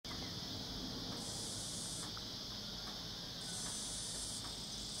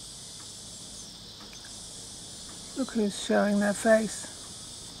Look who's showing their face.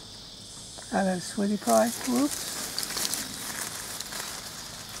 Hello, sweetie pie. Whoops.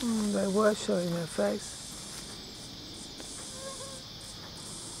 They were showing their face.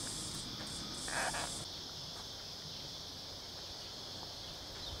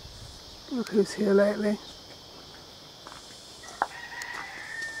 Look who's here lately.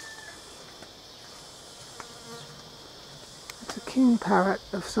 It's a king parrot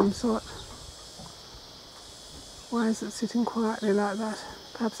of some sort. Why is it sitting quietly like that?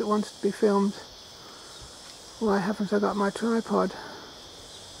 Perhaps it wanted to be filmed. Why haven't I got my tripod?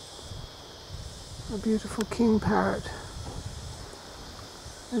 A beautiful king parrot.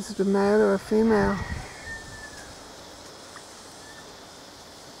 Is it a male or a female?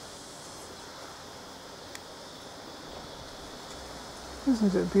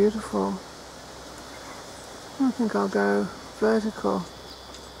 Isn't it beautiful? I think I'll go vertical.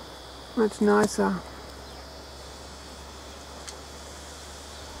 Much nicer.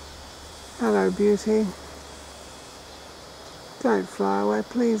 Hello, beauty. Don't fly away,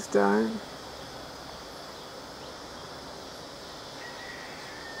 please don't.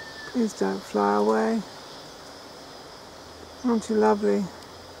 Please don't fly away. Aren't you lovely?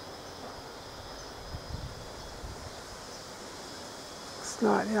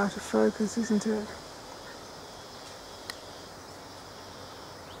 Slightly out of focus, isn't it?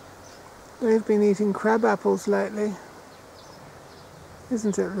 They've been eating crab apples lately.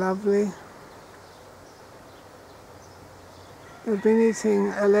 Isn't it lovely? They've been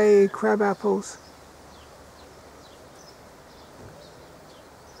eating Alei crab apples.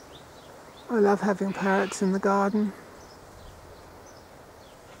 I love having parrots in the garden.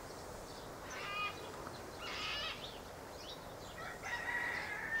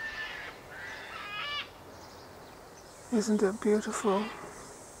 Isn't it beautiful?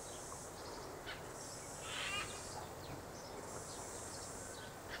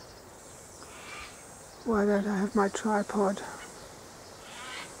 Why don't I have my tripod?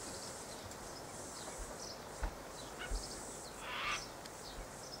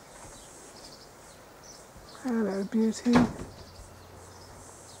 Hello, beauty.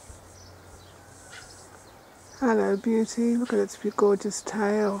 Hello, beauty. Look at its gorgeous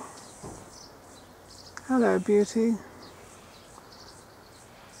tail. Hello, beauty.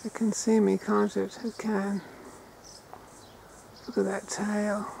 It can see me, can't it? It can. Look at that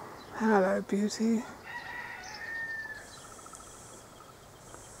tail. Hello, beauty.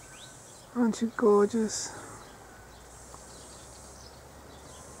 Aren't you gorgeous?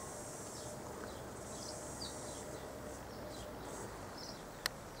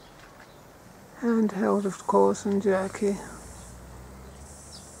 Handheld, of course, and jerky.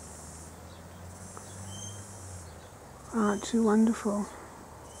 Aren't you wonderful?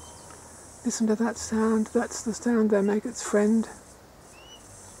 Listen to that sound. That's the sound they make its friend.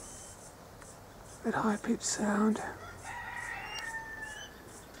 That high-pitched sound.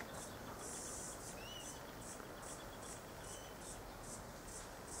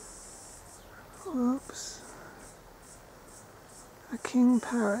 Oops. A king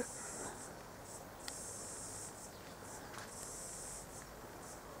parrot.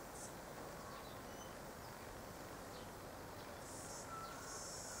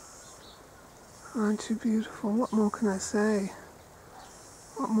 Aren't you beautiful? What more can I say?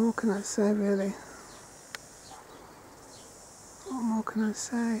 What more can I say, really? What more can I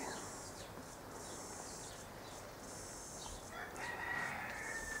say?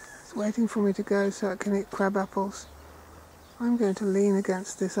 It's waiting for me to go so it can eat crab apples. I'm going to lean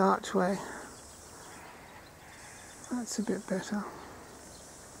against this archway. That's a bit better.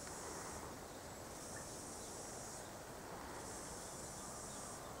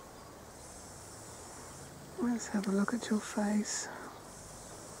 Let's have a look at your face.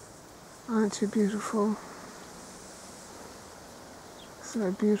 Aren't you beautiful?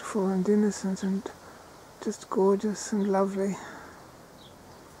 So beautiful and innocent and just gorgeous and lovely.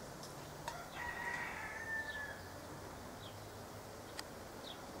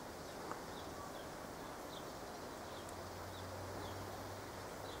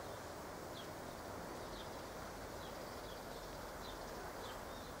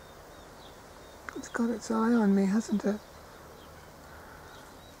 It's got its eye on me, hasn't it?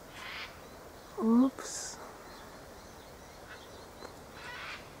 Oops.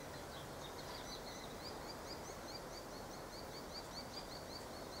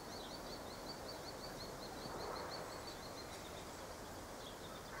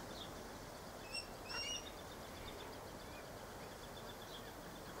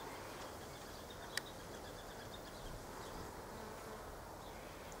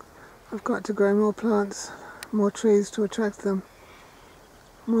 I've got to grow more plants more trees to attract them,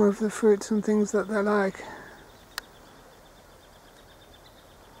 more of the fruits and things that they like.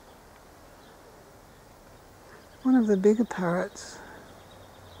 One of the bigger parrots.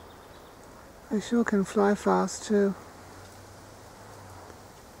 They sure can fly fast too.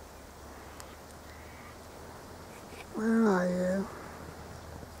 Where are you?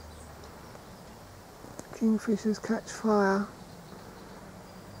 Kingfishers catch fire.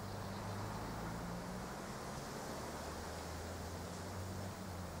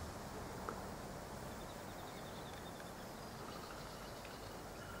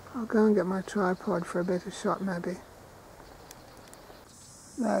 I'll go and get my tripod for a better shot maybe.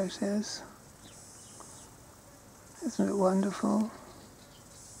 There it is. Isn't it wonderful?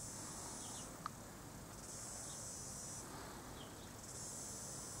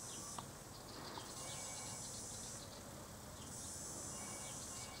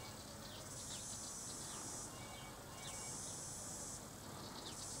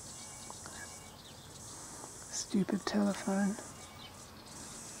 Stupid telephone.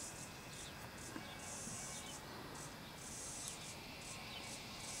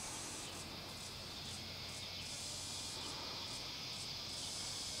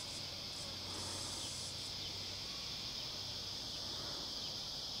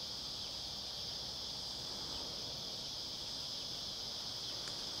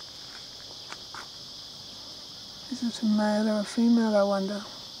 Is it a male or a female, I wonder?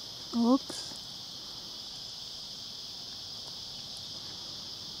 Oops.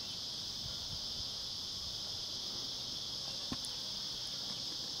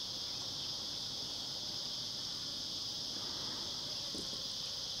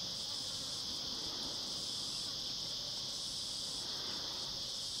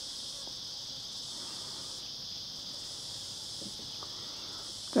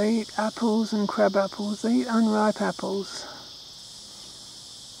 They eat apples and crab apples. They eat unripe apples.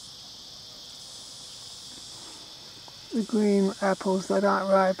 The green apples that aren't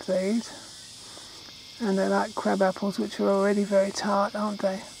ripe they eat. And they like crab apples, which are already very tart, aren't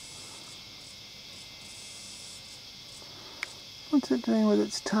they? What's it doing with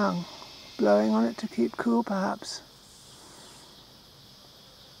its tongue? Blowing on it to keep cool, perhaps?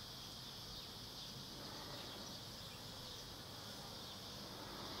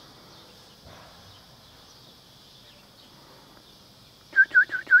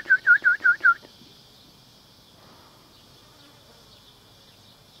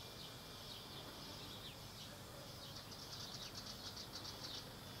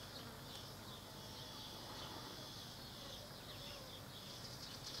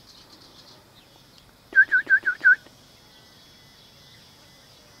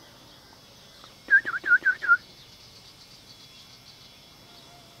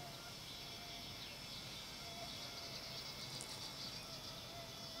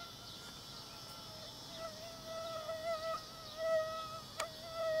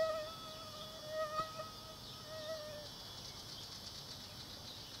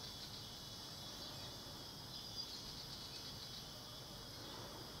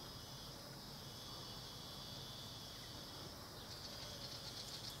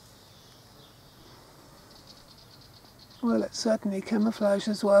 Well, it certainly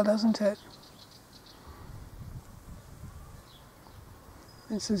camouflages well, doesn't it?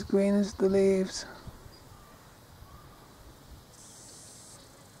 It's as green as the leaves.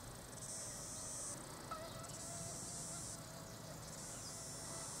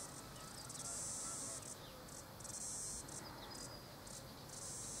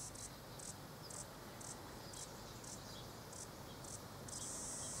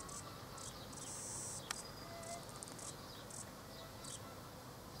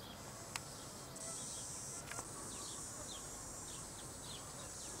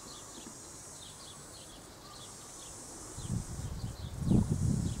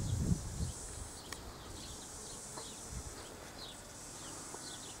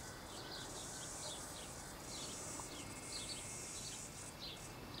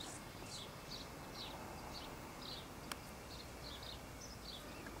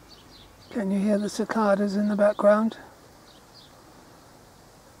 Can you hear the cicadas in the background?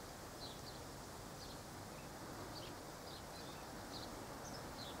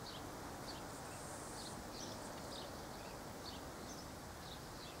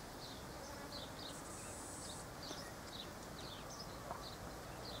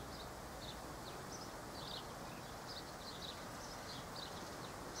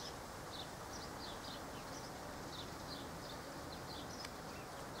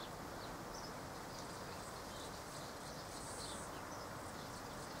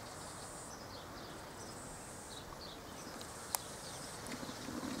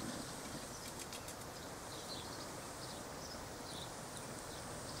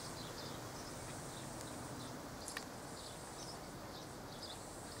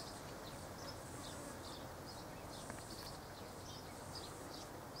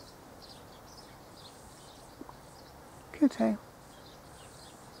 Kitty.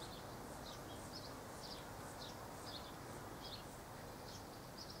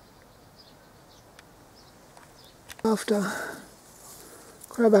 After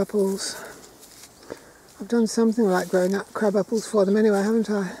crab apples, I've done something like growing up crab apples for them anyway, haven't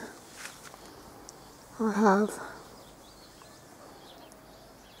I? I have.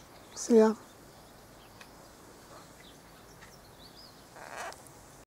 See ya.